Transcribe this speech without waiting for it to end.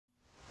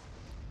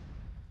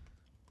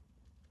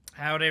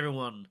Howdy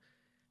everyone.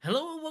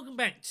 Hello and welcome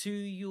back to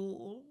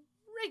your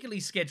regularly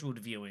scheduled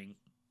viewing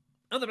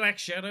of the Black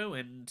Shadow,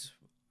 and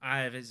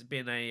it's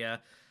been a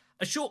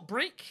short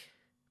break,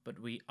 but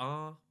we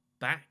are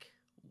back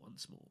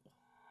once more.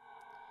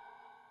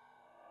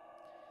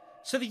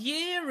 So the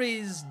year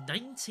is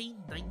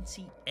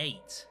 1998.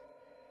 It's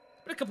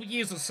been a couple of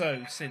years or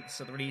so since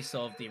the release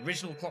of the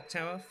original Clock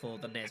Tower for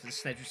the NES and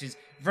SNES, which is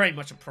very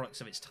much a product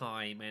of its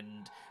time.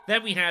 And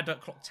then we had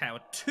Clock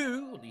Tower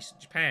 2, at least in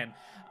Japan,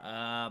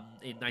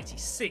 in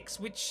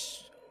 96,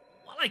 which,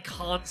 while I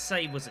can't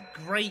say was a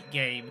great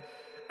game,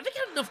 I think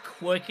it had enough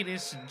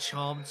quirkiness and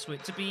charm to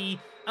it to be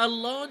a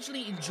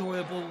largely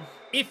enjoyable,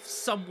 if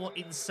somewhat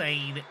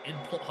insane and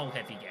plot-hole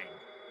heavy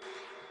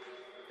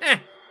game.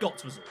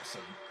 GOTS was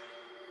awesome.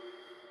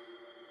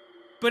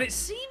 But it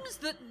seems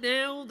that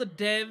now the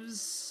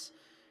devs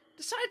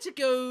decided to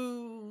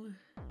go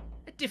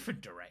a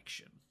different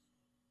direction.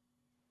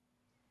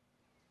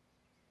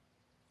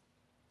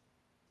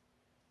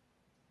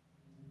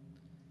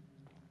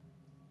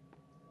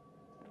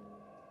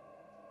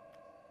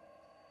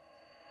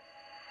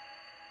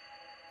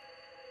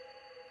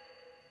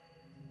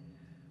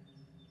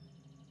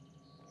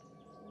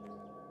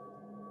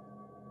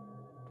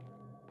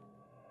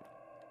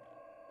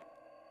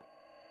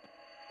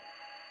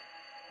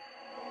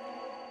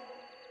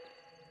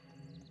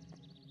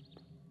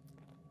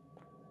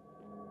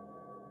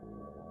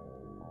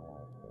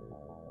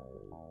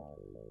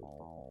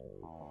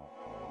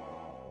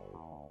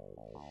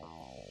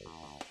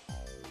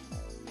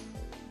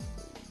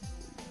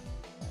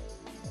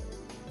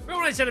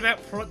 Remember what I said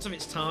about products of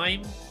its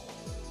time?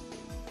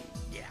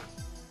 Yeah.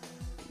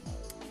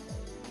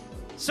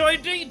 So I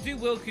do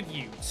welcome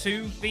you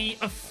to the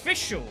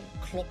official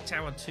Clock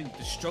Tower 2,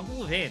 The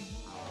Struggle Within.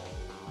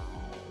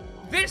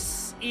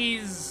 This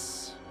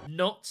is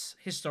not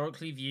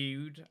historically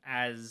viewed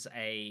as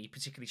a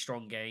particularly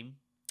strong game,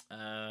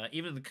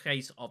 even in the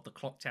case of the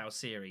Clock Tower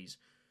series.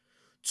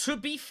 To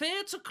be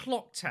fair to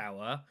Clock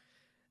Tower,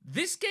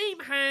 this game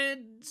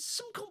had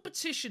some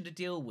competition to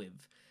deal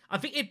with. I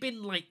think it'd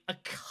been like a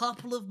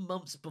couple of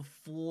months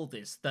before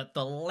this that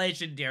the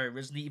legendary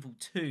Resident Evil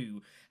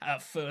 2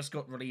 first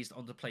got released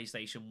onto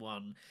PlayStation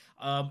 1.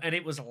 And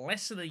it was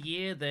less than a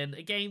year then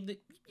a game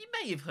that you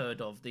may have heard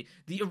of. The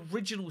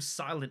original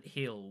Silent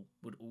Hill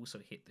would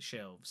also hit the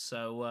shelves.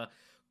 So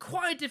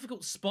quite a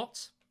difficult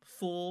spot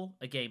for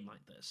a game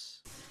like this.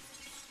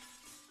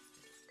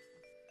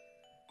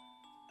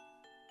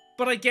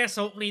 But I guess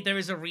ultimately there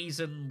is a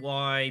reason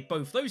why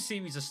both those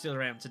series are still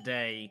around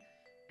today,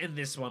 and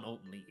this one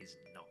ultimately is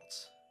not.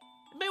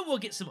 Maybe we'll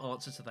get some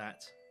answer to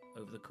that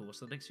over the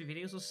course of the next few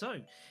videos or so.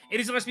 It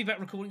is nice to be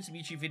back recording some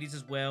YouTube videos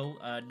as well.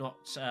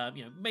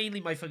 Mainly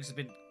my focus has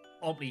been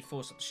ultimately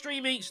forced on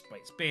streaming, it's the way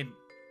it's been.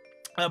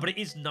 But it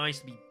is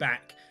nice to be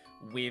back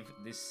with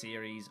this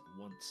series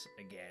once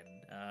again.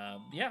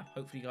 Yeah,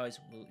 hopefully you guys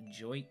will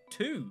enjoy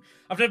too.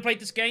 I've never played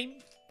this game,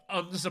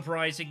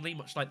 unsurprisingly,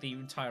 much like the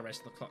entire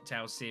rest of the Clock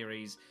Tower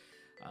series.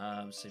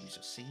 So we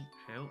shall see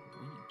how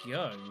we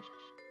go.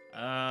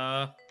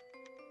 I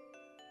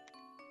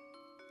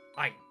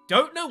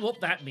don't know what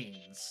that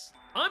means.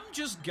 I'm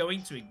just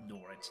going to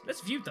ignore it.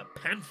 Let's view the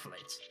pamphlet.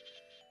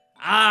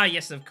 Ah,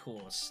 yes, of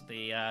course.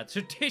 The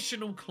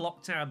traditional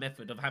Clock Tower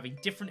method of having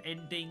different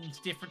endings,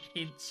 different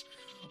hints,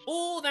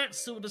 all that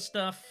sort of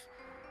stuff.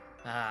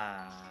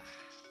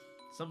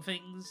 Some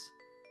things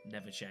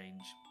never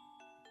change.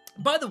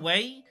 By the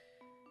way,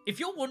 if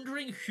you're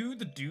wondering who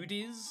the dude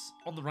is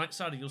on the right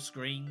side of your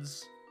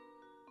screens,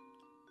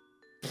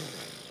 let's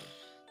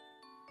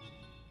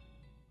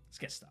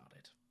get started.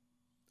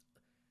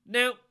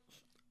 Now,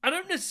 I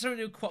don't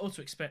necessarily know quite what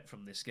to expect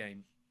from this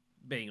game,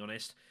 being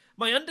honest.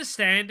 My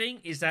understanding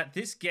is that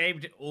this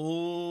game...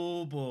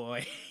 Oh,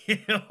 boy.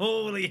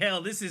 Holy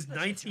hell, this is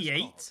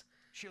 98?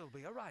 She'll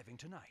be arriving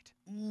tonight.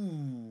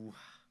 Ooh.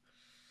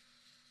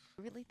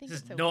 I really think This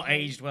it's has not okay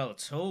aged well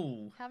at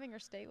all. having her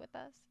stay with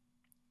us.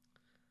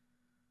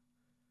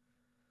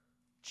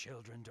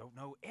 Children don't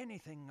know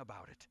anything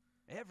about it.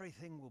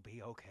 Everything will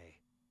be okay.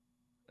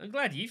 I'm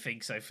glad you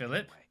think so,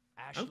 Philip. Anyway,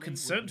 I'm Ashley will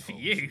concerned be for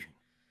home you. soon.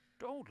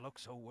 Don't look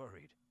so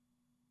worried.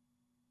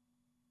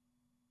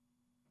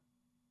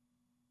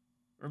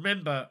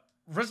 Remember,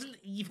 Resident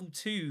Evil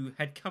 2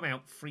 had come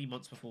out 3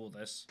 months before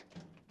this.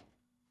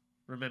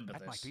 Remember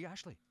That this. might be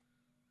Ashley.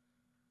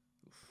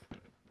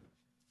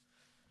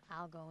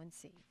 I'll go and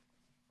see.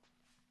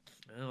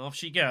 Well, off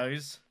she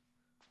goes.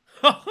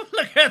 Oh,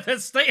 look at the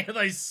state of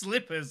those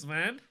slippers,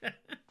 man.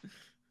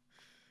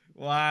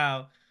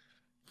 Wow.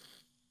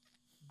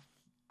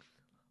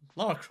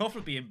 Lara Croft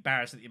would be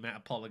embarrassed at the amount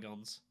of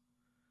polygons.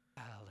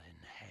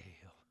 Alan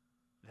Hale.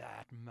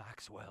 That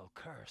Maxwell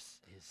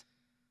curse is...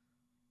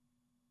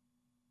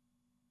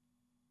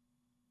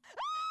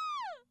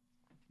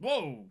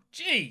 Whoa,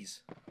 jeez.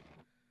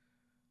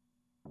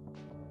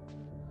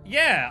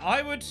 Yeah,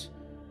 I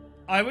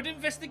would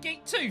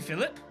investigate too,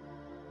 Philip.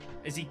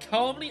 As he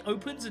calmly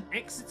opens and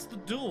exits the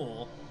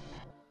door.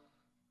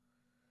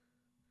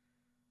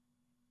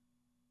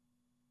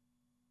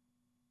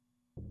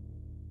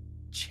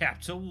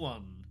 Chapter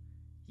 1.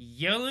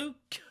 Yellow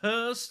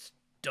Cursed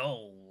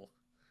Doll.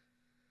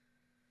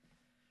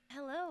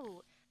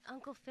 Hello,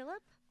 Uncle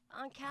Philip,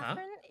 Aunt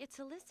Catherine, it's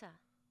Alyssa.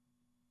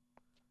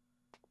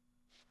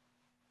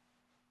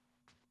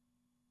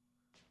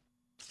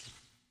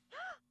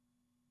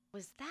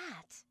 Was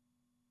that?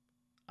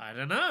 I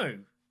don't know.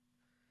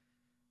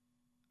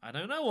 I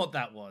don't know what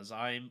that was.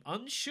 I'm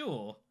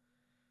unsure.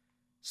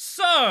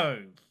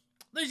 So,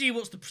 those of you who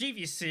watched the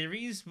previous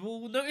series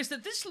will notice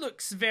that this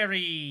looks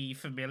very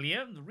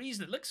familiar. The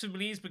reason it looks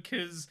familiar is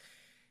because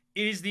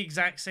it is the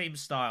exact same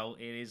style.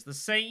 It is the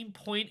same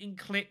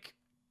point-and-click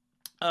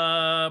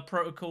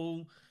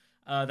protocol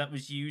that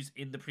was used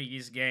in the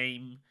previous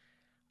game.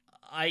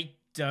 I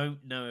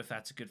don't know if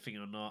that's a good thing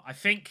or not. I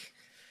think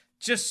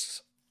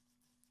just...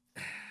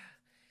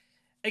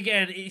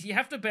 Again, you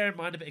have to bear in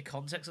mind a bit of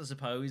context, I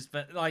suppose,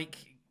 but, like,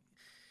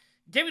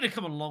 gaming has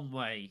come a long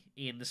way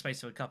in the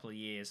space of a couple of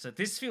years, so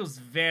this feels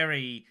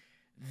very,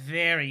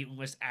 very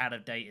almost out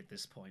of date at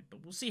this point,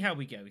 but we'll see how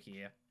we go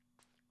here.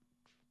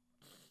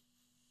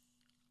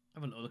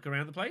 Have a little look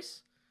around the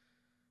place.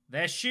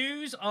 Their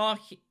shoes are...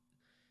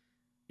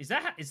 Is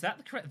that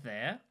the correct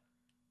there?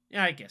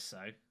 Yeah, I guess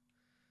so.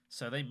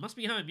 So they must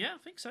be home. Yeah, I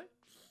think so.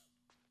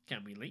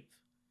 Can we leave?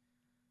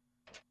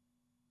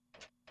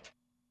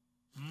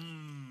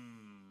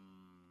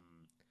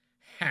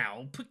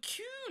 How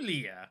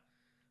peculiar.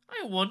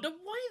 I wonder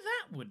why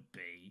that would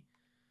be.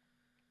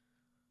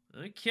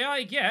 Okay,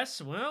 I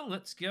guess. Well,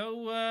 let's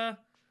go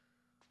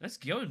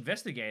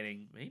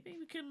investigating. Maybe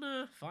we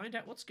can find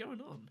out what's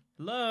going on.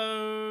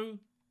 Hello?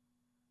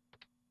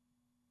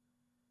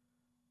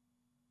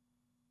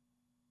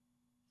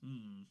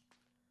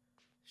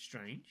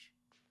 Strange.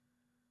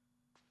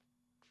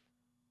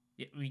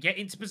 Yeah, we get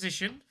into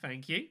position.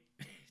 Thank you.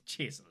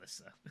 Cheers,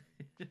 Alyssa.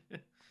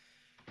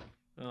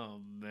 Oh,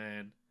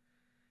 man.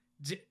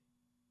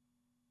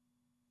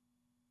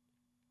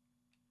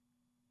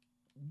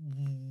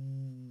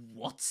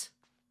 What?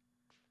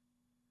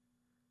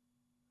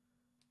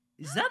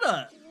 Is that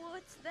a...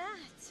 What's that?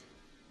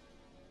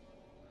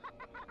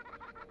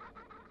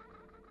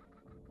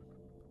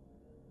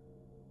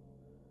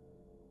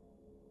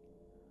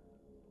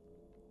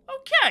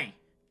 Okay.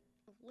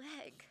 A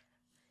leg.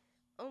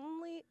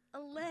 Only a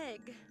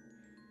leg.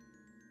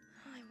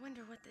 I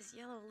wonder what this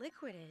yellow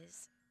liquid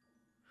is.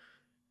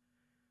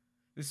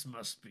 This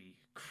must be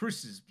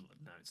Chris's blood.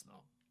 No, it's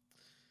not.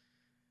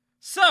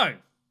 So,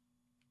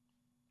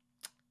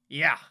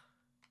 yeah.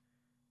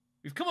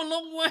 We've come a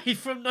long way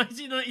from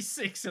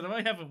 1996,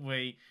 haven't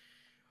we?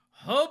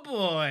 Oh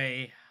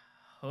boy.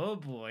 Oh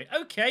boy.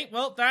 Okay,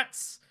 well,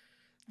 that's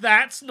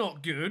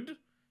not good.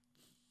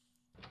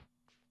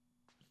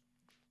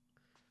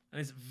 That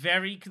is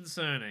very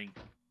concerning.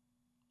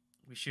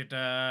 We should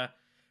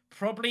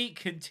probably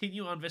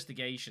continue our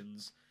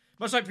investigations.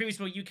 Much like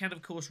previously, you can,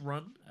 of course,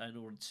 run in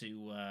order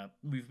to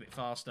move a bit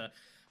faster.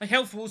 Like,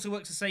 health also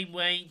works the same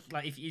way.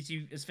 Like,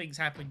 as things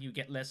happen, you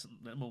get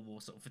more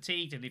sort of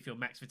fatigued, and if you're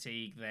max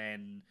fatigue,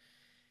 then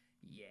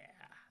yeah,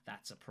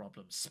 that's a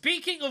problem.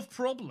 Speaking of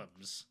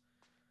problems,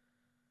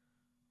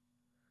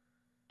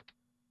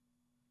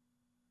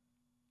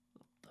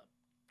 what the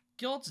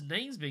God's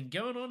name's been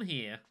going on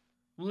here?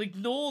 We'll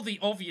ignore the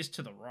obvious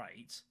to the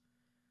right.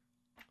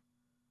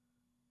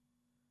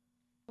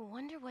 I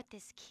wonder what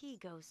this key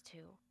goes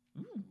to.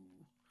 Ooh.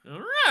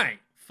 All right.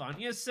 Find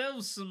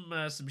yourselves some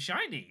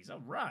shinies. All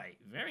right.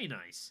 Very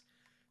nice.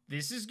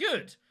 This is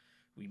good.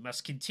 We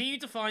must continue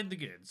to find the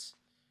goods.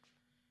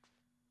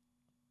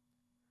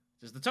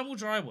 Does the tumble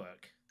dry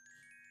work?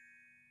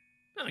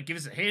 Oh, give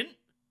us a hint.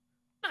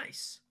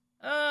 Nice.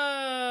 I'll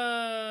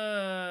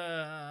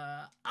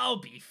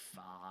be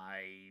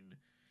fine.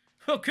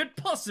 What could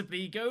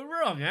possibly go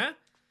wrong, huh?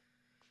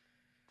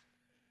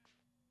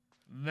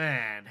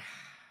 Man.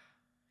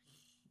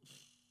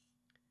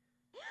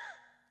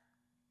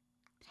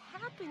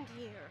 What happened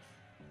here?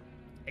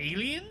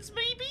 Aliens,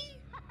 maybe?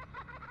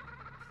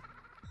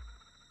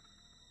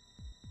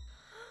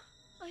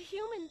 A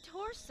human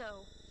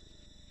torso.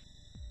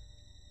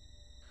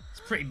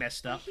 It's pretty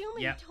messed A up.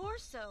 human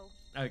torso.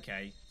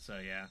 Okay, so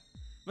yeah.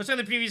 Much like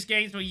the previous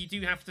games where you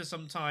do have to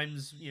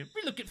sometimes,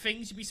 relook at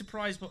things, you'd be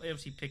surprised what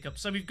else you pick up.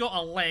 So we've got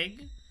a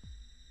leg.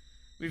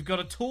 We've got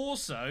a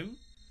torso.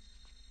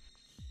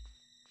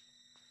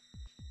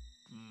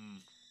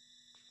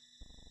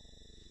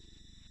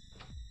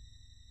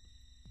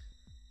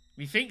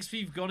 Methinks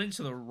we've gone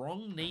into the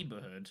wrong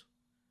neighborhood.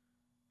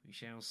 We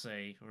shall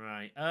see.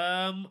 Right.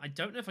 I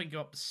don't know if I can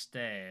go up the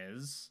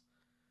stairs.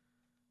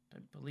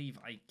 Don't believe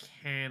I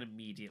can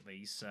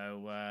immediately,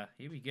 so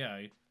here we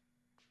go.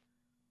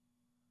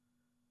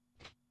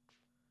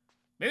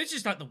 Maybe it's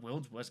just like the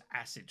world's worst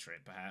acid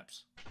trip,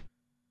 perhaps.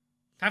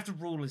 Have to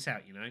rule this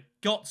out,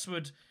 Gots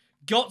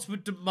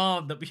would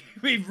demand that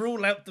we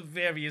rule out the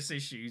various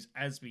issues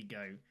as we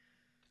go.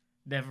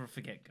 Never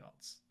forget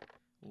Gots.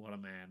 What a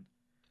man.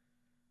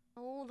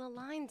 Oh, the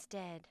line's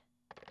dead.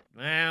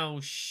 Well,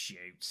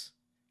 shoot.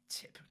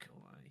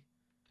 Typical, eh?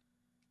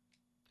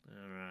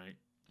 Alright.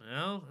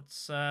 Well,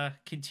 let's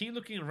continue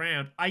looking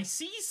around. I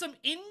see some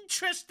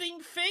interesting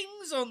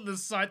things on the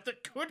site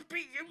that could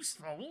be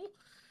useful.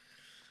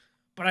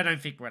 But I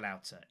don't think we're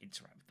allowed to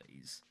interact with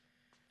these.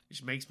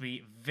 Which makes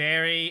me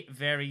very,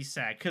 very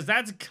sad. Because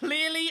that's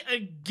clearly a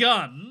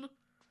gun.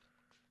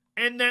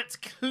 And that's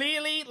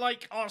clearly,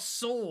 like, our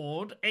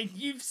sword. And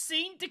you've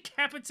seen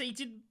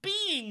decapitated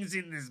beings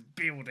in this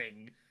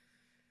building.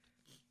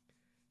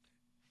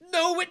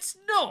 No, it's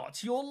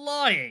not. You're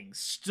lying.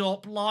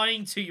 Stop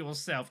lying to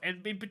yourself.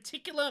 And in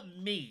particular,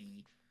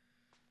 me.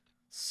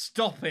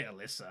 Stop it,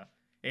 Alyssa.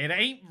 It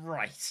ain't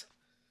right. This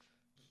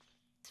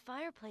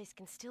fireplace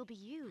can still be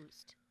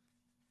used.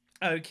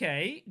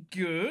 Okay,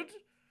 good.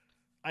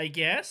 I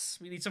guess.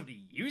 We need something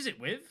to use it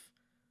with.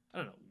 I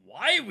don't know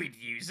why we'd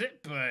use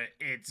it, but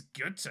it's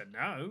good to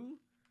know.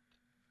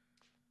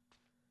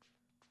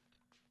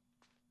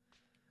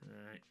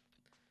 Alright.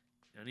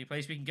 Only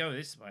place we can go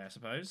this way, I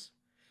suppose.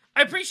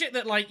 I appreciate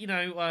that, like, you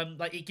know,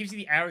 like, it gives you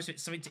the arrows, so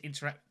it's something to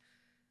interact...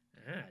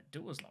 Ah,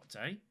 door's locked,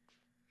 eh?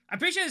 I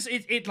appreciate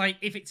it, like,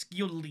 if it's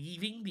you're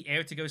leaving the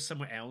area to go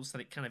somewhere else,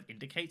 that it kind of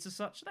indicates as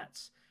such.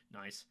 That's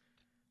nice.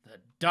 The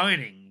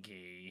dining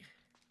key.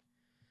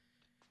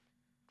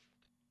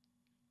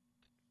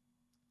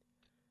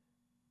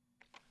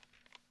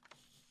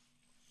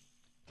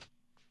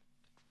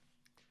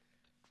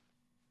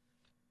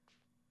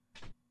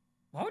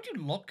 Why would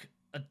you lock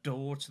a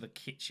door to the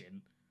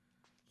kitchen?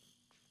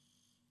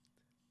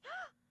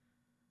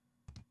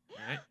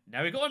 Right,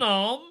 now we've got an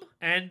arm,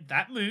 and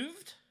that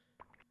moved.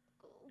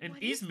 And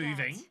What is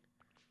moving. that?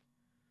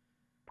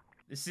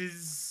 This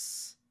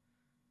is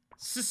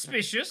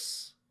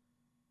suspicious.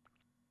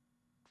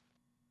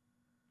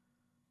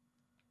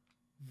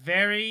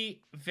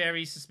 Very,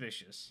 very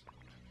suspicious.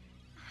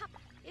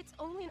 It's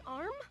only an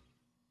arm?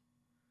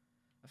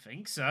 I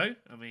think so.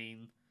 I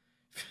mean,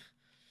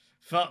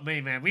 fuck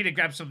me, man. We'd have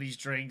grabbed some of these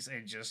drinks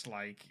and just,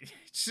 like,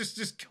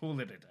 just call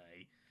it a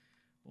day.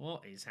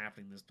 What is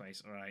happening in this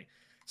place? All right.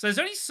 So there's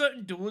only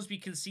certain doors we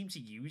can seem to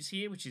use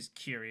here, which is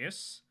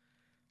curious.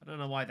 I don't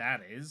know why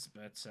that is,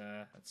 but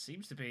that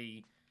seems to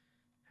be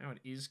how it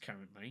is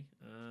currently.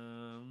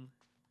 Trying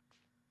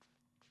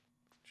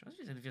to see if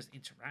there's anything else to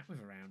interact with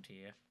around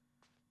here.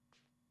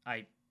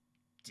 I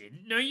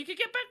didn't know you could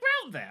get back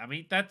round there. I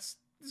mean, that's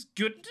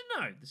good to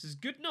know. This is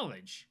good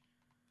knowledge.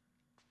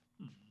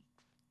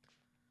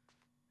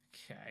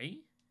 Okay.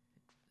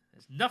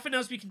 There's nothing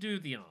else we can do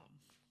with the arm.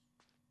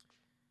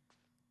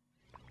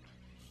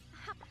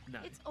 No.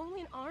 It's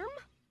only an arm?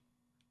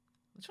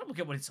 I'm trying to look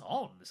at what it's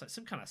on. It's like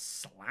some kind of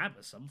slab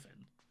or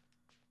something.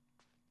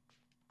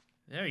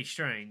 Very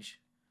strange.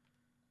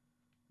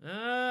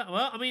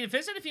 Well, I mean, if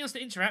there's anything else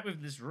to interact with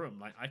in this room,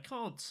 like, I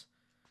can't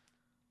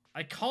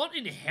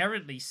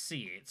inherently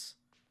see it.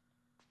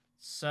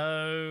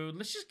 So,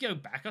 let's just go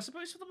back, I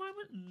suppose, for the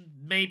moment. And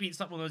maybe it's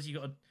like one of those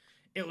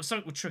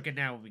something will trigger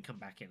now when we come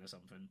back in or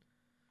something.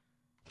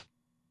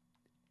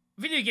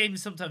 Video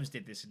games sometimes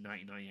did this in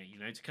 1998, you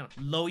know, to kind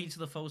of lower you to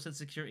the false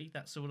sense of security,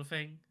 that sort of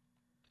thing.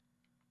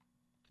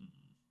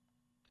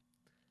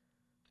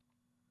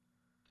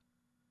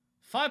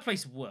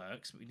 Fireplace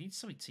works, but we need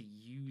something to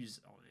use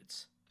on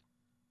it.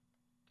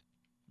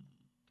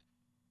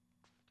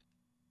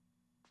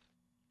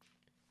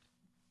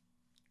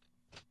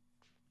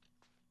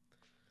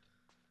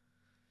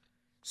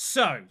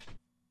 So,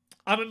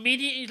 I'm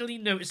immediately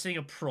noticing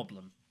a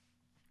problem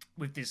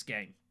with this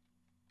game.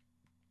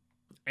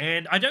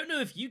 And I don't know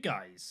if you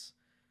guys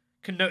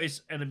can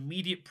notice an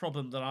immediate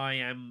problem that I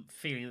am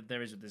feeling that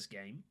there is with this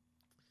game.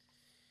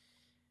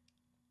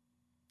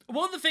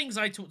 One of the things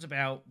I talked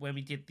about when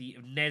we did the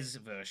NES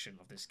version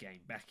of this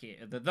game back here,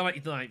 the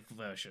 99th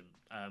version,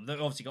 that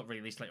obviously got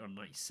released later on in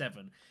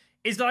 97,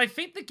 is that I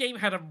think the game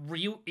had a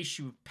real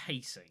issue of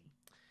pacing.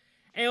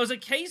 And it was a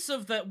case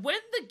of that when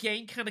the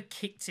game kind of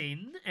kicked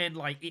in and,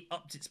 like, it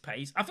upped its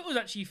pace, I thought it was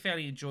actually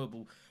fairly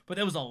enjoyable. But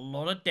there was a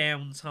lot of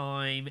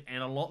downtime,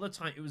 and a lot of the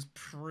time it was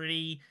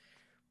pretty...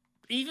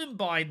 Even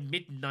by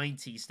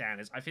mid-90s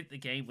standards, I think the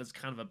game was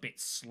kind of a bit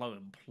slow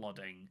and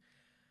plodding.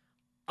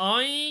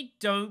 I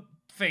don't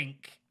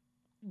think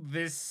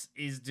this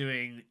is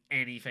doing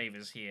any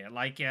favors here.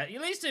 Like, at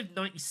least in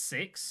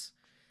 96,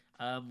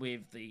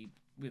 with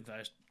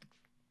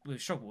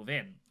Struggle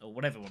Within, or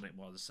whatever one it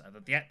was,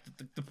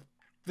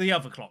 the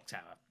other clock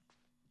tower.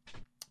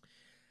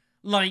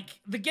 Like,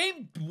 the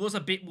game was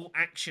a bit more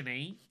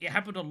actiony. It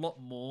happened a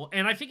lot more,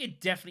 and I think it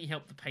definitely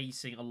helped the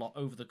pacing a lot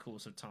over the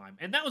course of time.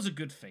 And that was a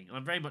good thing.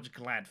 I'm very much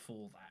glad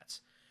for that.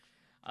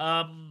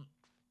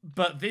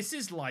 But this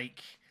is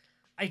like...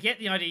 I get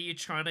the idea you're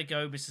trying to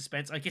go with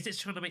suspense. I guess it's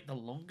trying to make the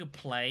longer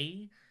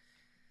play.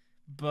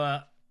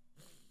 But...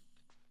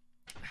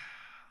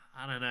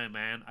 I don't know,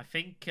 man. I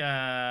think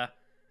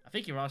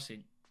you're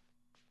asking...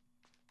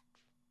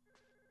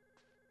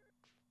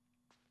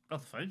 Oh,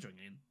 the phone's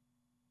ringing.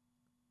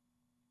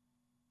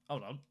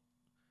 Hold on.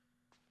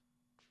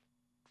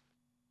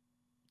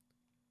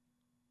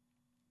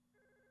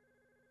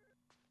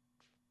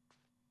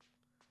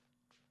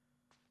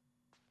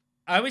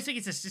 I always think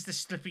it's just a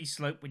slippery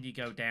slope when you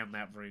go down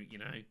that route, you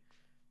know?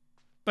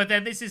 But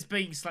then this is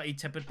being slightly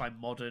tempered by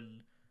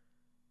modern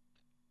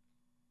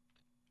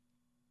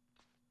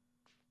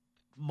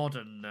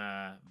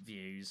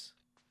views.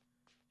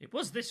 It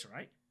was this,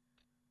 right?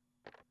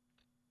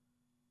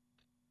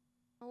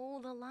 Oh,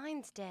 the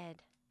line's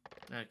dead.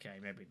 Okay,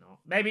 maybe not.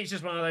 Maybe it's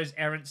just one of those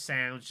errant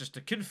sounds just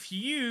to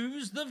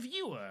confuse the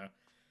viewer.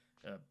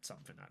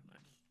 Something, I don't know.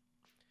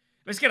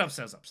 Let's get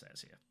upstairs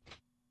here.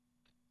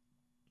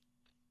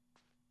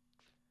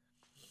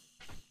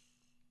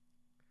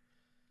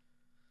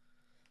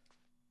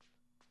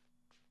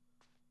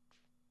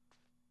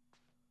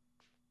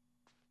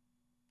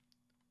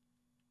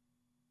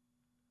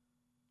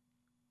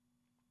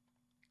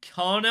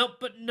 Can't help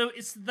but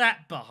notice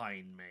that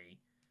behind me.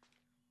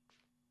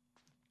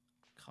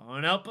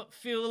 Can't help but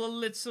feel a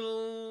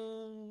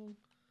little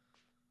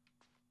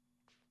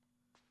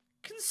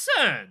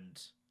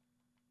concerned.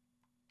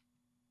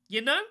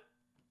 You know?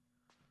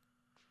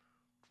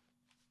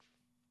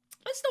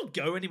 Let's not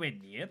go anywhere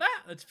near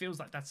that. It feels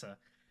like that's a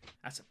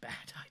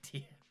bad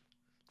idea.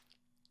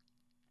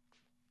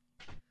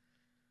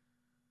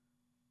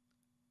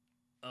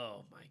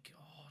 Oh my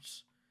god.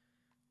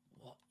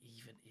 What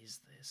even is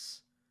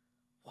this?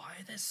 Why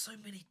are there so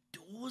many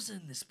doors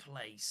in this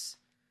place?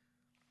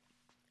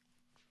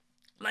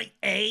 Like,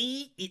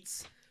 A,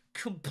 it's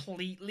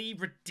completely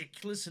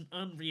ridiculous and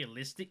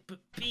unrealistic, but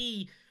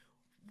B,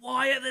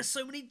 why are there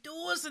so many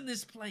doors in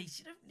this place?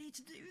 You don't need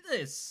to do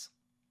this.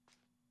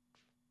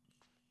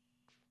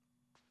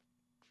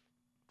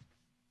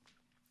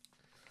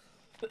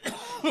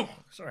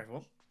 Sorry,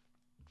 everyone.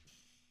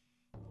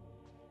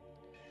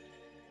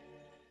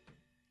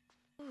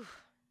 Ooh,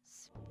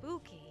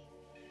 spooky.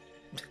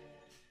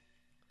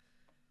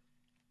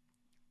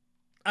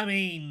 I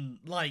mean,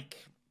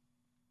 like,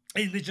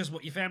 isn't it just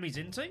what your family's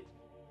into?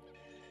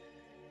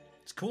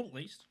 It's cool, at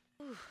least.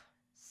 Ooh,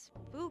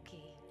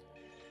 spooky.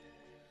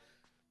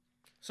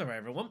 Sorry,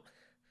 everyone.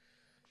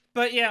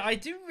 But yeah, I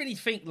do really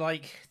think,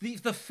 like,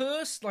 the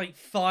first, like,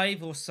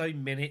 5 or so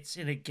minutes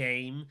in a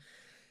game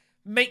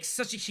makes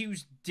such a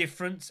huge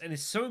difference and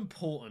is so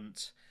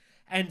important.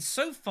 And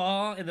so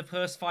far, in the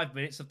first 5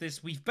 minutes of this,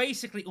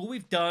 all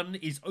we've done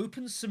is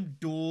open some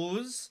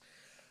doors,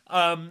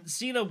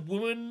 seen a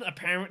woman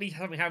apparently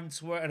having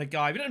to her and a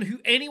guy. We don't know who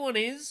anyone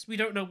is. We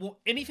don't know what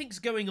anything's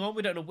going on.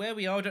 We don't know where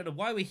we are. We don't know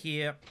why we're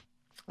here.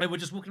 And we're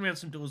just walking around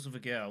some doors with a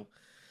girl.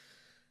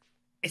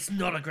 It's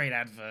not a great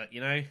advert,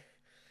 you know?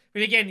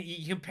 But again,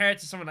 you compare it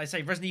to something like,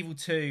 say, Resident Evil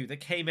 2 that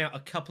came out a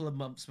couple of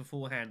months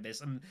beforehand this,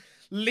 and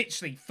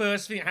literally,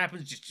 first thing that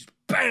happens, just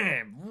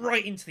bam!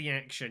 Right into the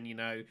action, you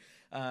know?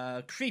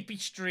 Creepy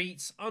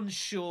streets,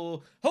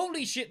 unsure,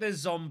 holy shit, there's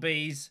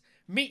zombies,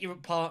 meet your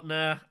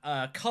partner,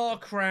 car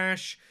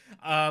crash,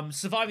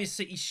 surviving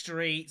city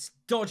streets,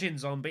 dodging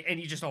zombie, and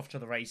you're just off to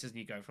the races and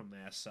you go from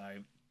there. So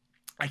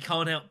I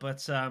can't help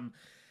but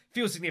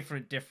feel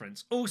significant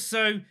difference.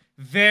 Also,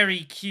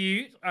 very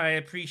cute. I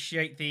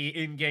appreciate the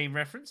in-game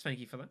reference. Thank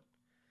you for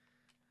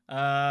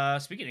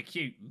that. Speaking of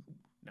cute,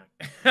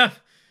 no.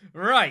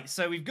 Right,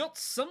 so we've got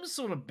some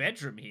sort of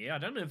bedroom here. I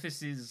don't know if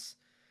this is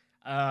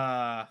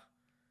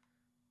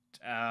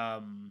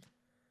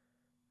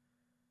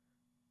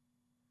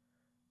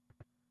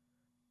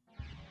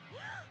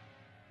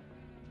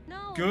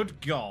No.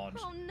 good God.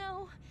 Oh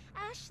no,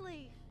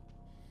 Ashley.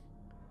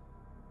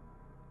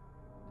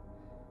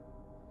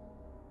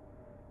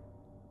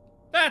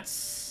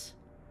 That's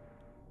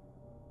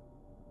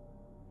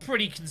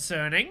pretty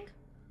concerning.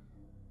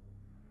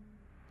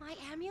 My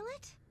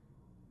amulet?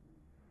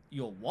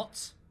 Your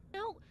what?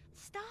 No,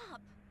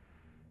 stop.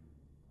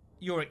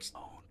 Your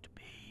Don't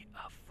be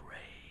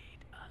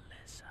afraid,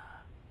 Alyssa.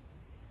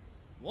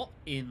 What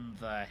in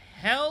the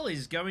hell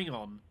is going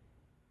on?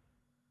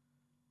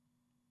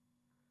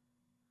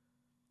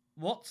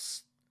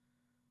 What's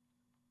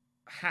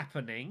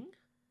happening?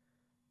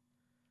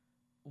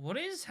 What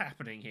is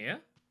happening here?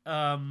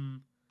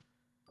 Yellow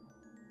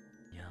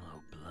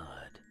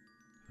blood.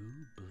 Who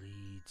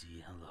bleeds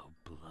yellow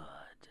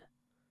blood?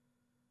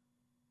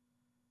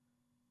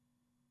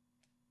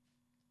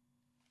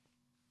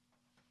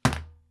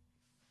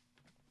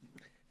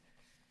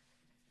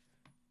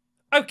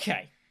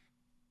 Okay.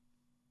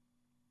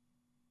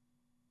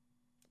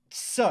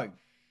 So,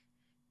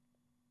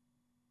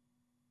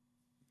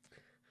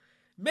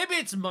 maybe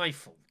it's my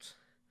fault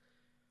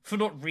for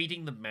not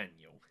reading the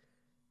manual.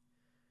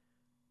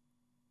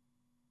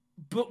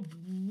 But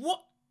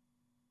what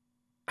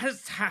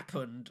has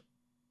happened?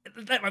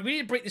 We need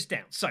to break this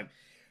down. So,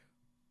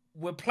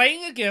 we're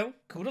playing a girl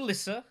called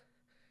Alyssa. I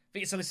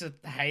think it's Alyssa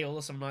Hale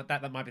or something like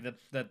that. That might be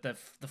the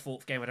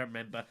fourth game, I don't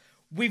remember.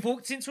 We've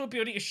walked into a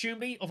building,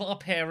 assumably of our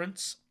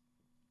parents,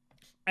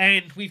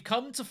 and we've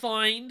come to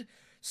find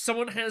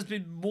someone has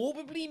been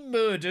morbidly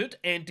murdered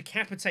and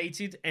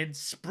decapitated and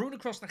strewn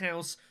across the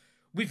house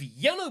with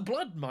yellow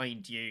blood,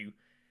 mind you.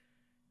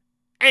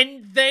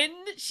 And then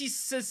she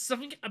says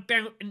something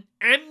about an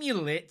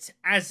amulet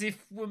as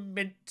if we're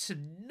meant to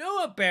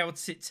know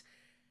about it.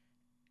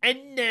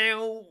 And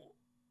now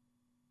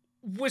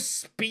we're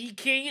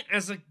speaking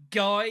as a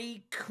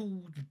guy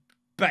called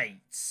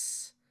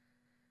Bates.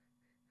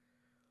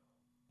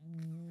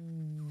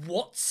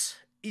 what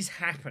is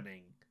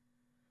happening?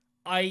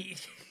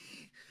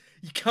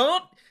 You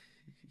can't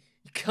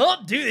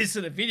do this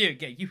in a video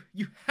game.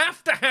 You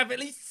have to have at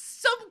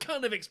least some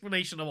kind of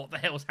explanation of what the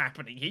hell's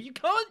happening here. You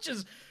can't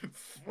just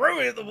throw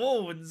it at the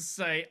wall and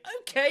say,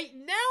 okay,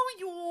 now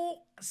you're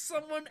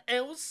someone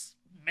else,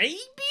 maybe?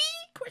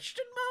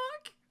 Question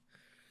mark?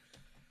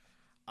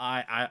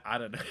 I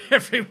don't know,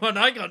 everyone.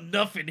 I got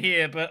nothing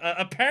here, but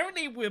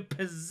apparently we're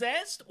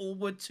possessed or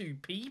we're two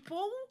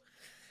people.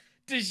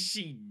 Does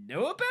she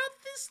know about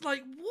this?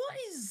 Like, what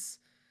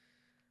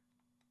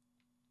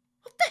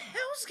the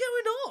hell's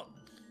going on?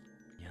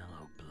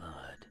 Yellow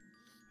blood.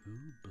 Who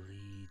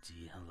bleeds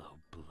yellow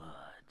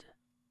blood?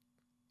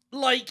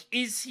 Like,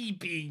 is he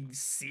being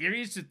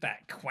serious with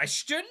that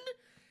question?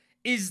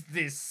 Is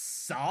this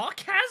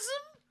sarcasm?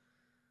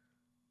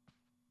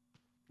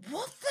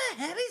 What the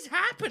hell is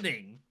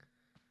happening?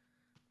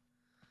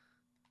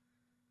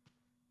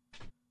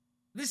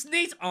 This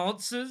needs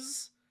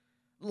answers,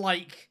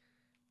 like,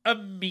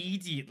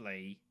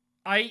 immediately.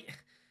 But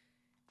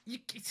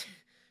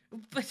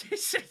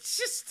it's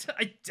just,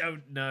 I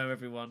don't know,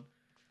 everyone.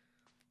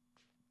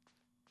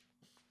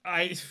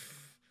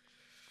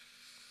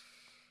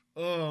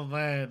 Oh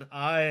man,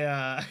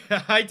 I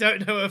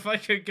don't know if I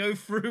could go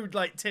through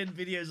like 10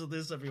 videos of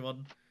this,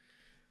 everyone.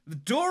 The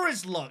door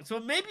is locked. Well,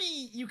 maybe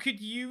you could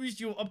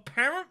use your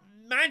apparent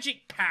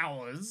magic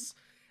powers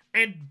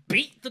and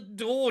beat the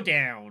door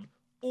down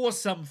or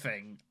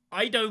something.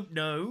 I don't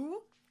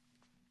know.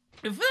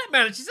 And for that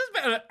matter, she says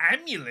about an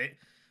amulet.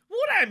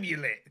 What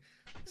amulet?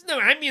 There's no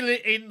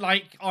amulet in,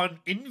 like, on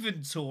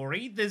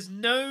inventory. There's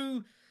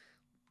no...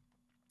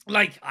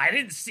 Like, I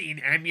didn't see an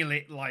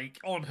amulet, like,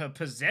 on her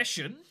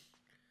possession.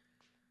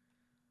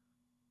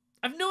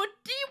 I've no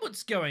idea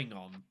what's going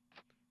on.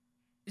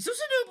 It's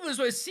also notable as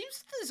well. It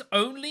seems there's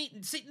only...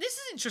 See, this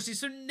is interesting.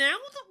 So now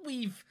that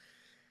we've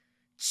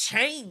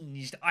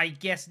changed, I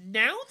guess,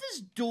 now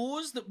there's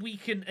doors that we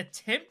can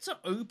attempt to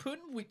open,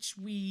 which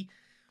we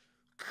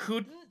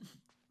couldn't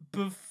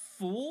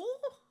before?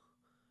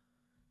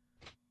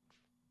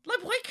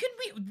 Like, why couldn't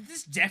we...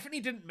 This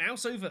definitely didn't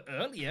mouse over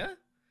earlier.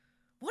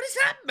 What does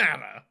that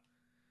matter?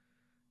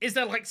 Is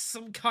there, like,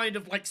 some kind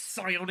of, like,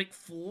 psionic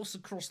force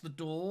across the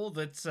door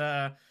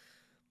that,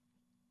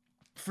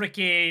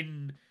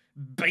 frickin'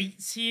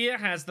 Bates here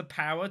has the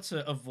power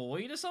to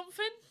avoid or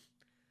something?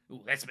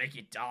 Ooh, let's make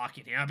it dark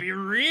in here. It'll be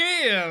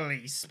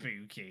really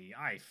spooky.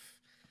 I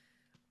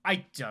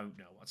don't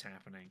know what's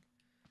happening.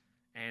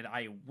 And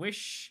I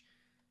wish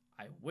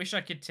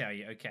I could tell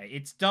you. Okay,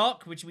 it's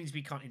dark, which means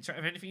we can't interact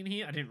with anything in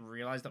here. I didn't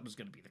realize that was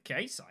going to be the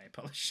case. I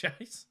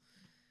apologize.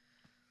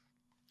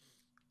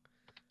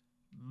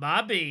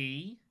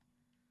 Maybe.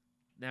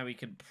 Now we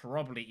can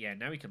probably... Yeah,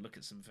 now we can look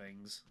at some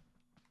things.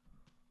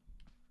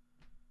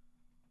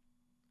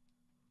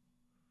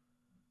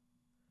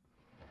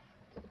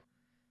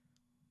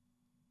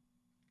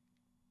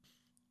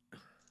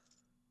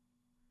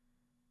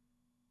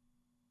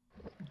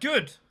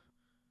 Good.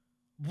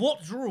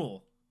 What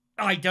drawer?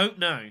 I don't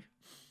know.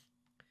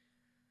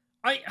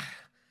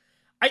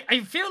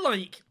 I feel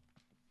like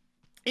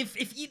if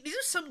you, these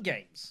are some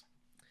games.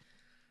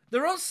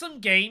 There are some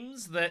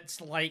games that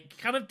like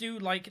kind of do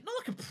like not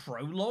like a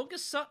prologue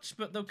as such,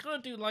 but they'll kind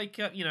of do like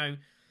you know,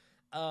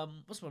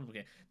 what's the one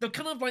again? They'll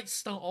kind of like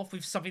start off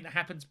with something that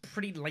happens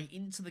pretty late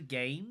into the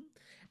game.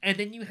 And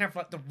then you have,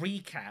 like, the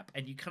recap,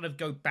 and you kind of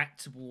go back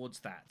towards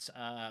that.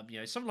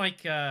 You know, something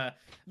like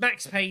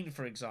Max Payne,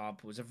 for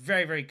example, is a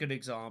very, very good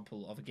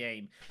example of a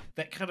game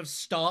that kind of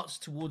starts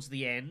towards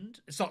the end.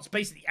 It starts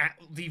basically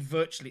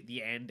virtually at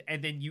the end,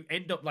 and then you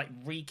end up, like,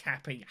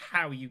 recapping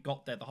how you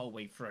got there the whole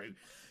way through.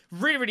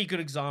 Really, really good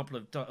example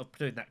of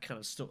doing that kind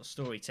of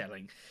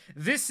storytelling.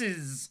 This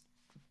is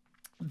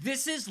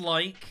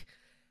like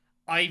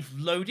I've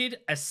loaded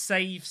a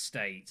save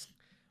state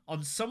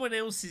on someone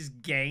else's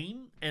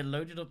game and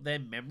loaded up their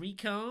memory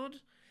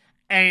card,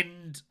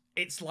 and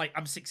it's like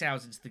I'm 6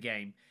 hours into the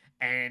game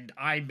and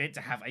I meant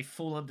to have a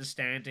full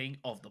understanding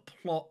of the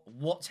plot,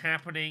 what's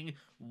happening,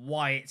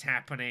 why it's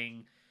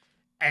happening,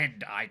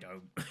 and I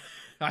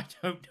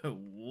don't know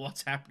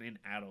what's happening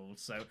at all.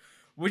 So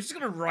we're just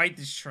gonna ride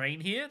this train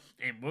here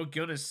and we're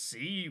gonna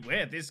see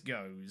where this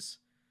goes.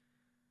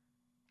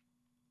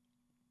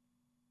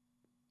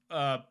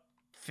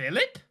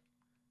 Philip?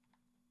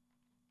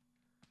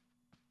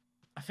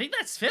 I think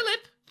that's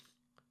Philip.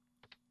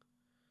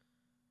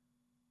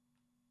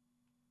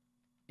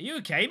 Are you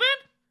okay, man?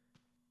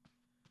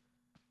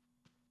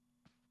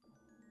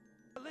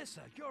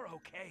 Alyssa, you're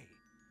okay.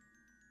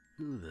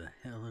 Who the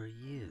hell are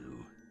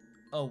you?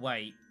 Oh,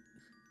 wait.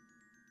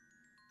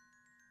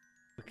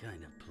 What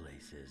kind of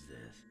place is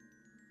this?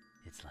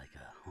 It's like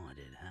a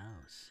haunted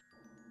house.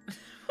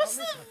 What's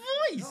Alyssa,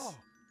 the voice?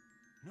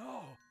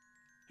 No,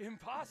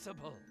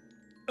 impossible.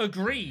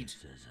 Agreed.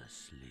 Alyssa's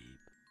asleep.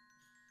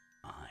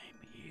 I'm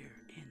here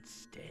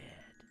instead.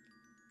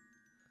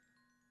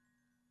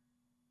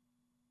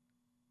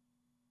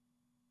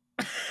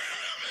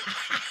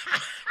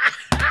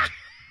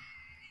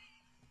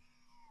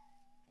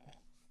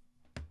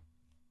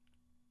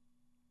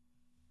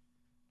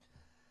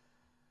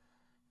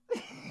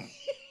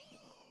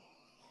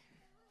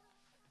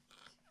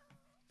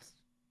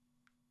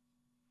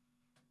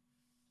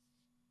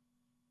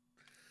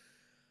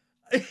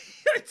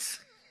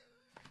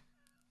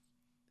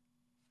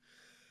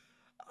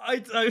 I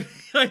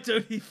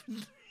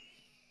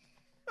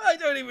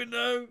don't even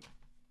know.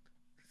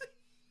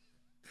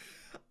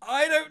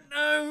 I don't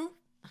know.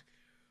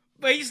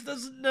 Mace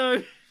doesn't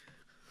know.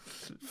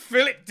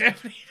 Philip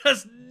definitely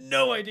has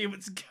no idea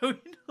what's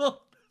going on.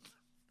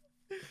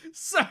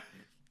 So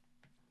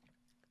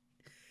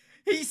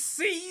he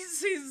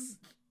sees his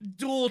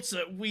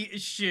daughter, we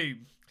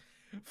assume.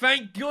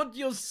 Thank God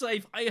you're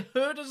safe. I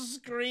heard a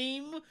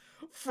scream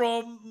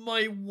from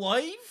my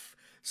wife,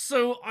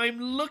 so I'm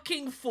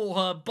looking for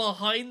her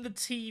behind the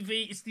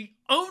TV. It's the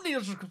only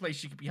logical place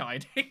she could be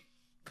hiding.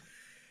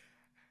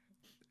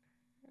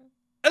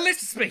 Alyssa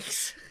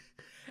speaks,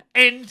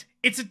 and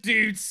it's a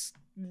dude's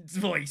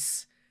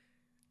voice,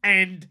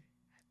 and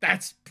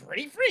that's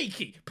pretty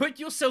freaky. Put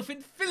yourself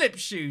in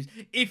Philip's shoes.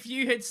 If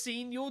you had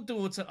seen your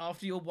daughter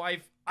after your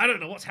wife, I don't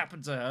know what's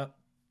happened to her,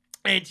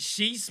 and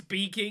she's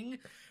speaking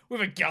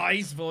with a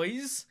guy's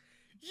voice,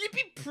 you'd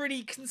be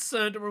pretty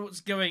concerned about what's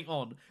going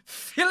on.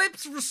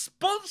 Philip's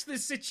response to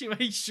this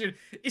situation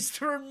is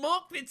to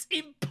remark that it's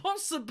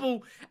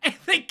impossible and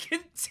then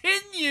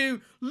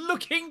continue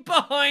looking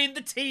behind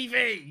the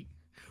TV.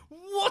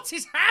 What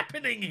is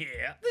happening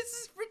here? This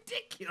is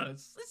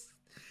ridiculous.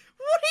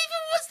 What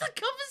even was the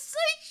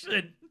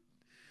conversation?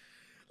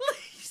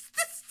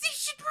 He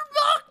should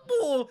remark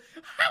more.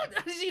 How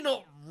has he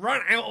not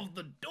run out of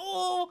the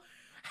door?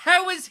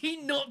 How has he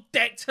not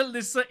decked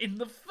Alyssa in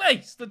the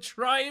face to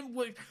try and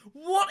work?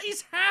 What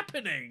is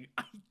happening?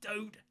 I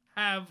don't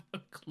have a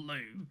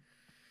clue.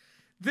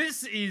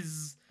 This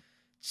is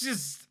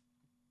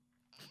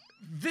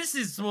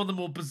one of the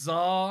more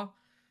bizarre,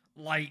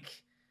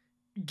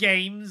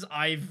 games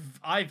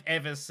I've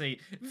ever seen.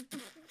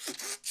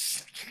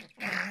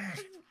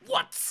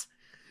 What?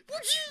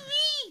 What do you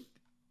mean?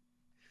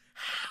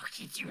 How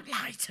did you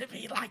lie to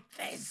me like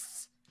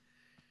this?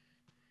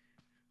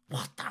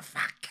 What the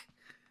fuck?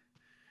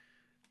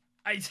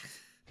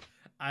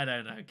 I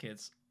don't know,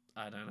 kids.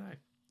 I don't know.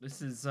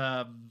 This is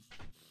I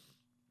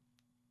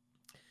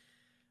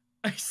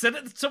said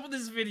at the top of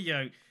this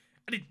video,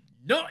 I did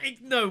not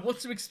know what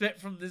to expect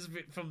from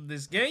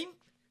this game.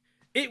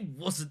 It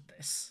wasn't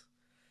this.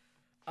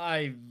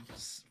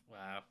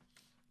 Wow.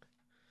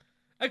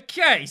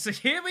 Okay, so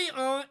here we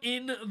are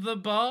in the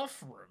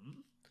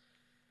bathroom.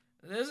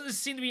 There doesn't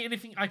seem to be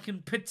anything I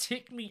can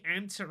particularly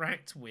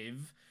interact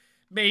with.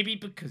 Maybe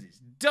because it's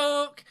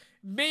dark.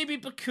 Maybe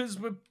because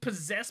we're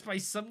possessed by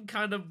some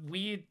kind of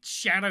weird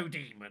shadow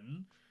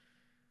demon.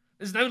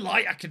 There's no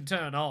light I can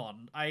turn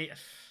on.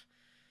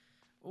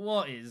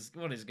 What is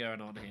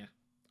going on here?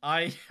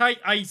 I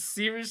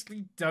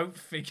seriously don't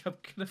think I'm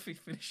gonna be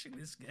finishing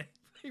this game.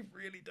 I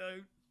really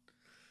don't.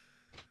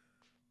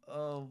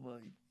 Oh my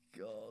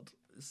god.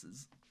 This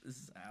is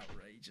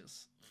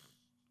outrageous.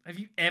 Have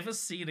you ever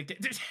seen a game?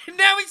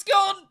 Now he's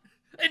gone!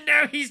 And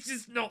now he's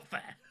just not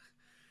there.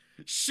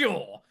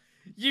 Sure.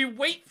 You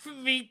wait for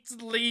me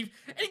to leave,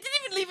 and he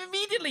didn't even leave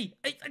immediately.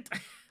 I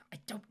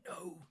don't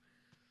know.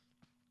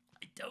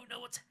 I don't know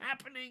what's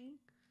happening.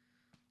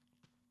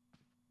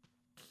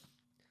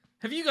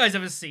 Have you guys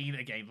ever seen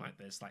a game like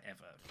this,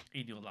 ever,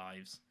 in your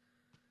lives?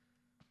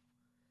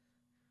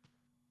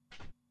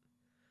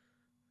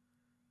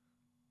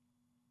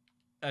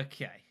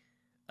 Okay.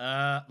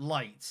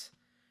 Light.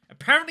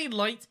 Apparently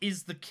light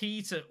is the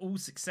key to all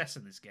success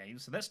in this game,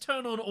 so let's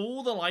turn on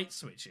all the light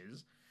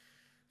switches.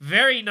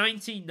 Very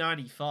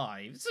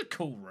 1995. It's a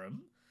cool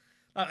room.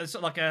 It's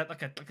like a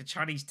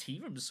Chinese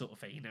tea room sort of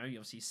thing, you know. You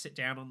obviously sit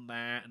down on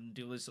that and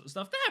do all this sort of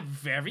stuff. They're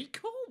very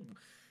cool.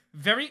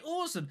 Very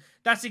awesome.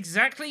 That's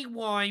exactly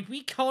why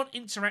we can't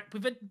interact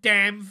with a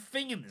damn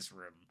thing in this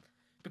room.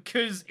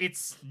 Because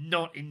it's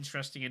not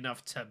interesting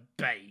enough to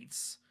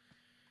bait.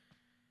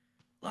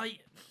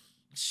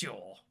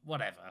 Sure,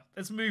 whatever.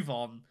 Let's move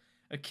on.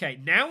 Okay,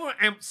 now we're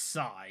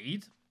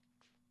outside.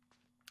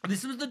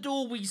 This was the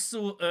door we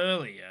saw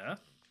earlier.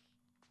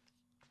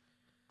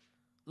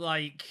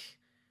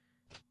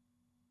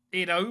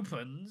 It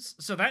opens.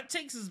 So that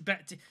takes us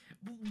back to...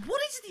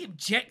 What is the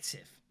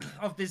objective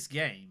of this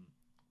game?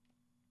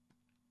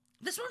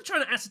 That's what I'm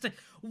trying to ascertain.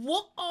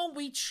 What are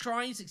we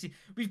trying to see?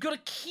 We've got a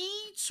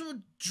key to a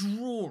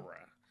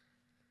drawer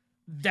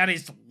that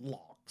is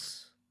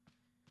locked.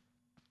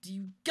 Do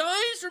you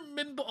guys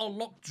remember a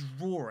locked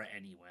drawer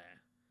anywhere?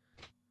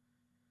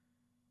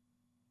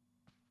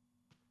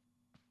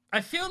 I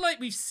feel like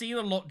we've seen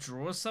a locked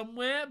drawer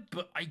somewhere,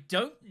 but I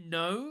don't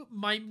know.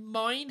 My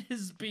mind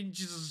has been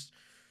just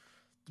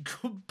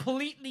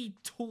completely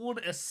torn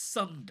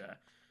asunder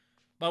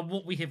by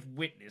what we have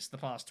witnessed the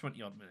past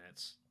 20-odd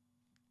minutes.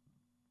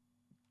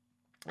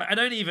 I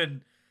don't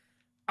even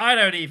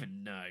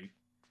know.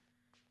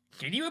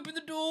 Can you open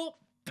the door,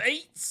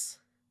 Bates?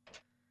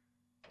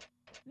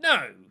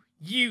 No,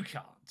 you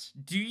can't.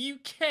 Do you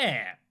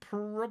care?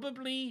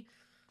 Probably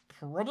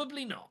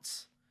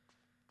not.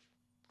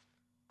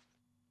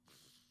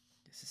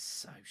 This is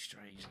so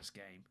strange, this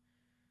game.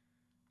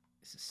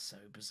 This is so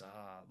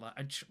bizarre.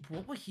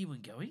 What were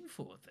Human going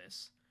for with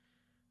this?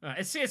 Alright,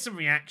 let's see some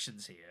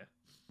reactions here.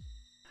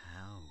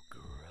 How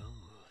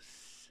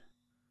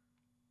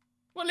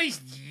Well, at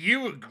least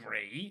you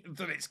agree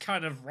that it's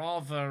kind of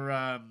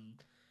rather,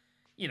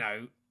 you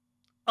know,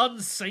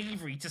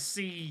 unsavory to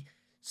see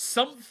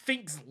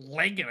something's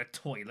leg in a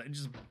toilet and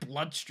just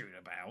blood strewn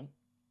about.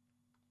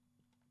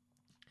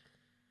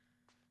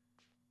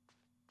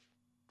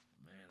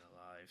 Man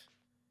alive.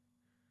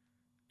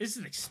 This is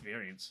an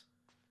experience.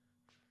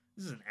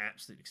 This is an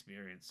absolute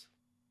experience.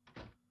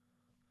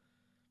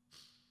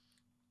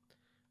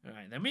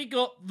 Alright, then we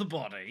got the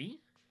body.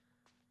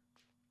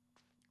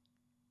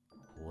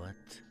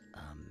 What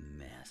a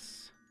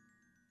mess.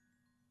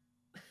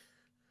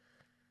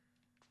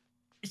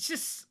 It's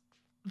just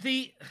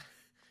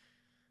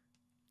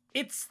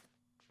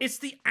it's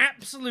the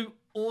absolute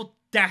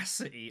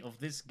audacity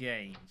of this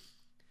game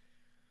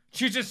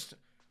to just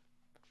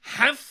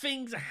have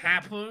things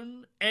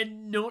happen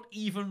and not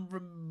even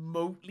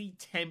remotely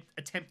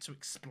attempt to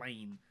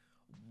explain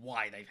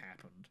why they've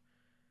happened.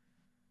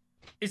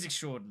 It's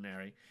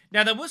extraordinary.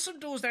 Now, there were some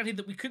doors down here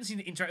that we couldn't seem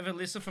to interact with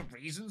Alyssa for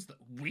reasons that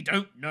we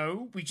don't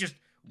know. We just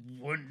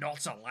were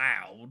not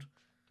allowed.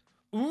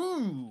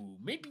 Ooh,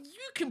 maybe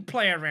you can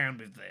play around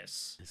with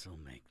this. This'll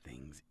make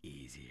things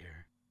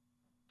easier.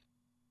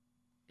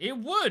 It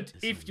would,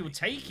 This'll if you'll make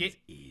take things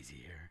it.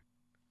 Easier.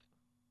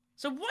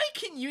 So why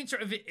can you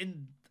interact with it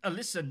in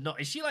Alyssa not?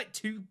 Is she like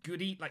too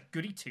goody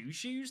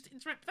two-shoes to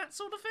interact with that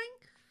sort of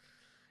thing?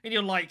 And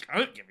you're like, I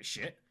don't give a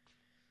shit.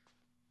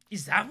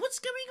 Is that what's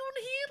going on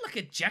here? Like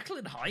a Jekyll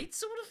and Hyde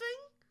sort of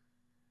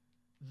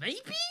thing?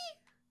 Maybe?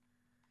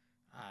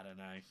 I don't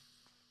know.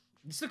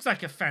 This looks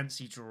like a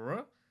fancy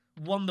drawer.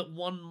 One that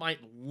one might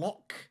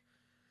lock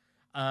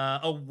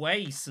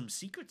away some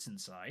secrets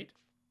inside.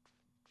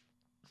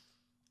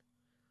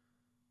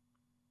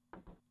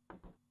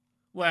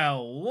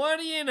 Well, what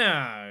do you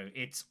know?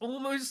 It's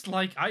almost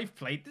like I've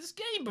played this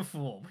game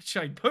before, which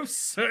I most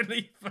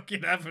certainly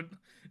fucking haven't,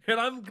 and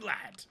I'm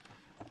glad.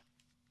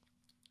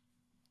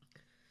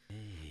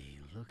 Hey,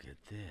 look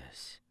at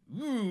this.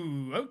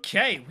 Ooh,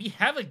 okay, we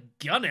have a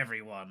gun,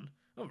 everyone.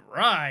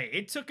 Alright,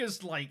 it took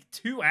us like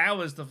 2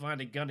 hours to find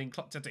a gun in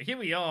Clock Tower. Here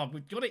we are,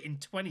 we've got it in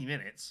 20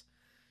 minutes.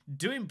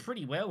 Doing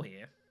pretty well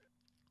here.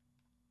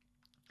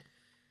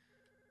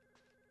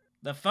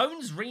 The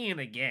phone's ringing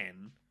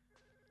again.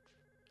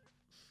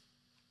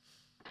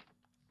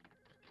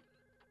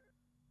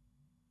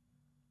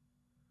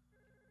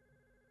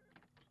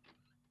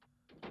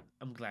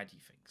 I'm glad you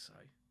think so.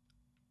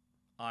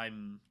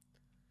 I'm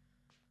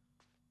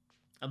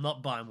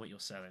not buying what you're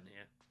selling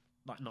here.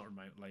 Like, not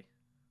remotely.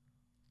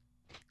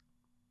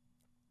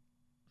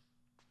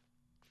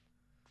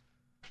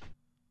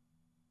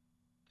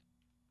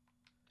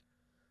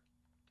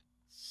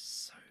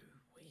 So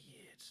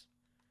weird.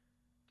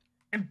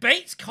 And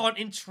Bates can't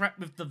interact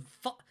with the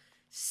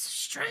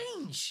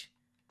strange.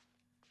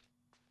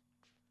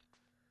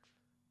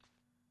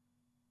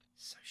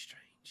 So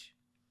strange.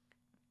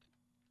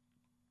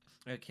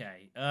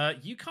 Okay,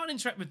 you can't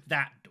interact with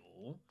that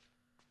door.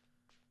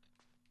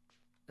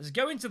 Let's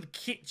go into the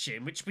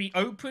kitchen, which we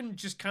opened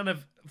just kind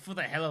of for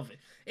the hell of it.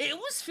 It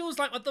almost feels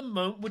like at the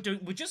moment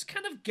we're just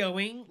kind of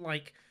going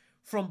like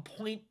from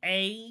point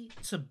A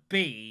to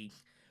B.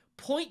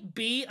 Point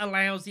B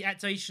allows the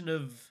activation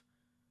of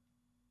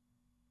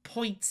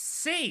point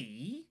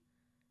C,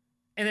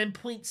 and then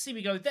point C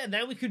we go there.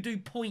 Now we could do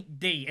point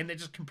D, and they're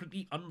just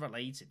completely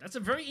unrelated. That's a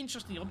very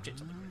interesting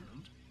object at the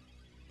moment.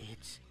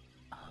 It's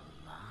alive.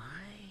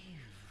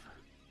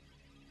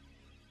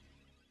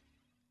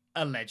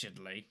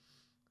 Allegedly.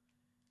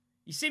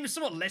 You seem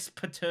somewhat less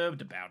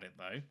perturbed about it,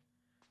 though.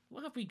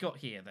 What have we got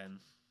here, then?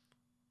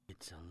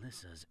 It's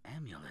Alyssa's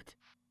amulet.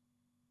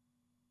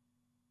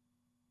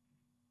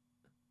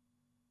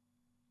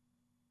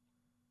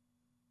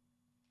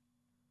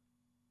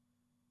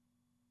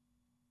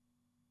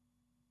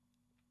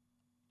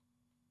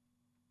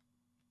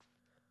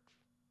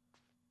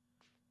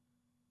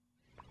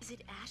 Is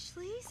it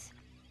Ashley's?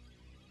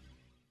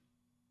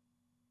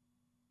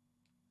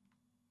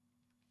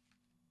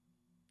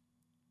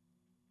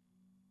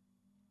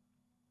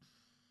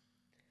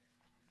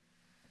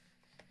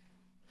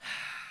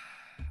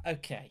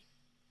 Okay.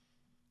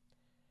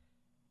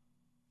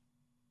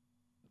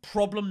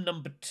 Problem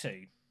number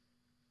 2.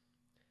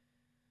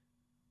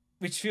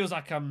 Which feels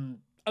like I'm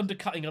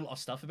undercutting a lot of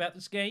stuff about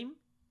this game.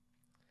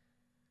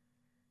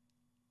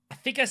 I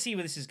think I see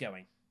where this is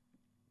going.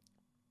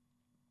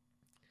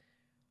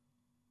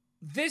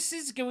 This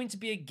is going to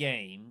be a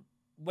game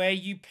where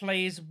you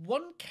play as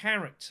one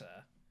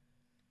character,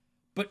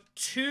 but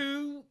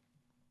 2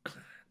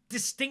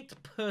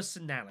 distinct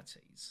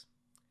personalities.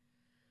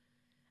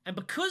 And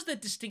because they're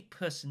distinct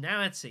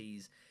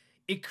personalities,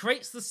 it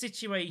creates the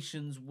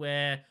situations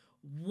where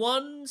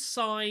one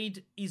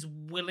side is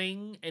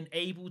willing and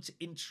able to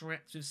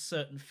interact with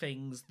certain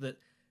things that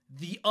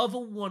the other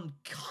one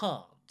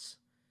can't.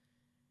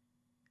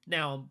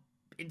 Now,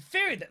 in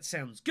theory, that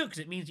sounds good because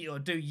it means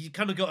you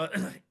kind of got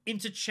to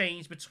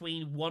interchange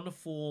between one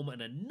form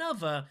and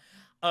another.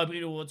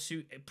 in order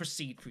to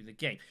proceed through the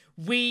game.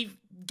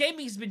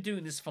 Gaming has been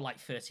doing this for like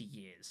 30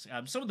 years.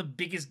 Some of the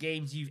biggest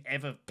games you've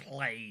ever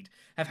played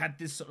have had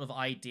this sort of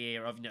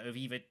idea of, of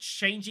either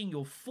changing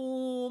your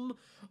form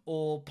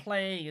or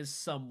playing as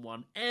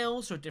someone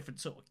else or a different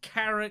sort of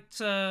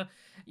character.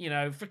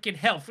 Freaking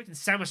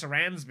Samus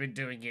Aran's been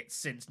doing it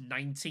since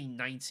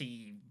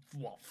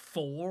 1994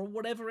 or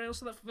whatever else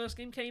that first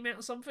game came out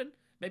or something.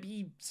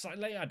 Maybe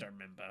slightly later, I don't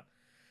remember.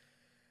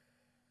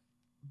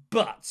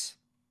 But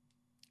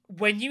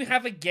when you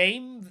have a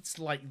game that's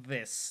like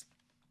this,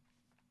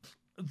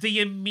 the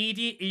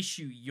immediate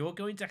issue you're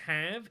going to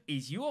have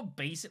is you are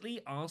basically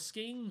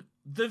asking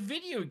the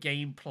video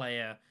game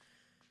player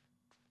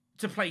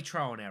to play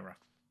trial and error.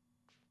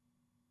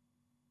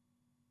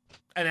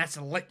 And that's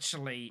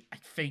literally, I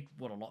think,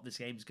 what a lot of this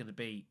game is going to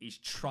be, is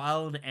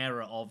trial and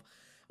error of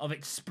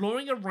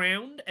exploring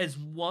around as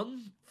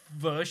one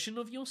version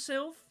of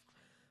yourself,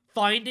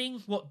 finding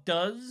what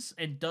does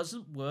and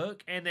doesn't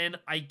work, and then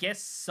I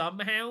guess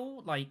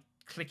somehow, like,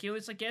 clicking on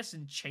this, I guess,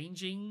 and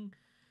changing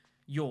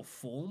your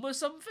form or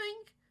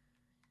something?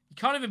 You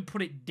can't even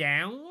put it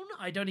down?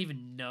 I don't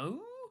even know.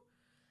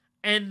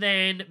 And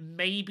then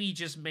maybe,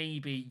 just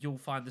maybe, you'll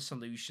find the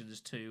solutions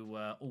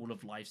to all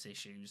of life's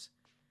issues.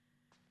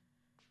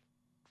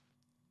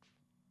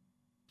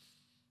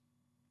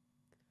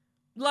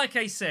 Like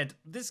I said,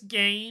 this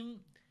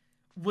game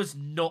was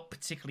not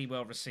particularly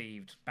well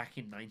received back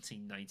in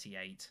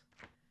 1998.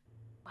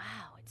 Wow,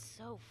 it's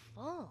so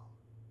full.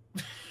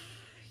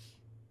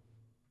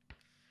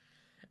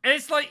 And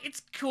it's like,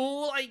 it's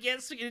cool, I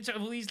guess, to get into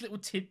all these little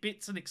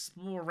tidbits and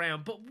explore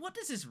around, but what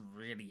does this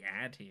really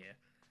add here?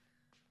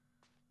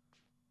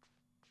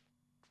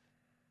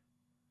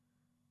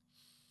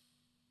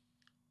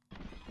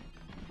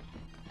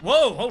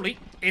 Whoa, holy,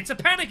 it's a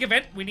panic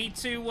event. We need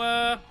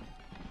to,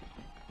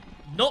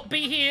 not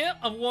be here,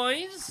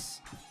 otherwise...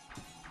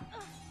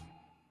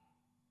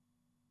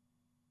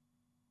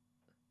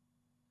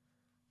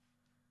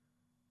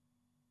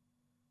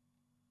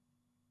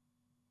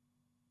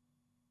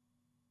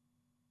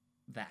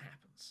 that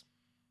happens.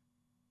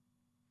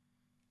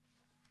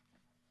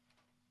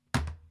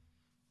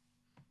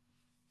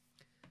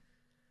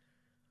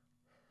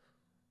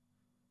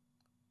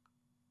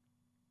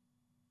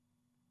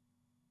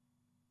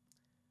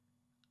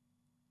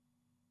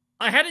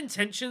 I had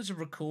intentions of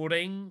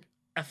recording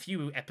a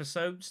few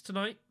episodes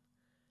tonight.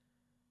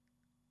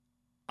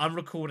 I'm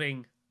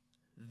recording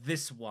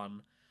this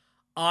one.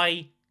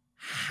 I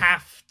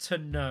have to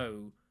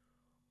know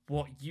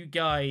what you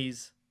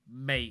guys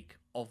make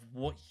of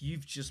what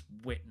you've just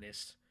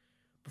witnessed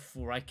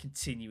before I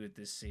continue with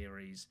this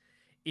series.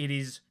 It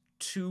is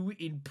too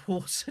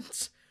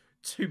important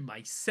to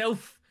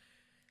myself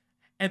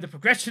and the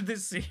progression of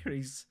this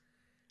series.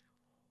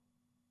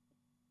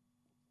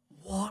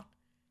 What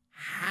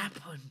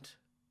happened?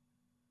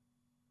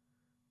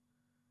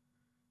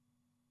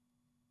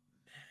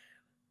 Man.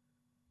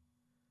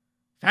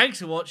 Thanks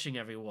for watching,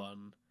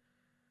 everyone.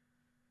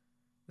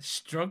 The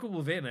struggle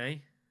within, eh?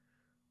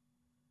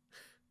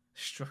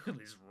 Struggle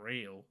is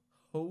real.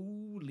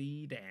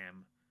 Holy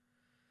damn.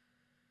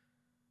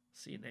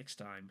 See you next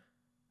time,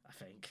 I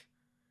think.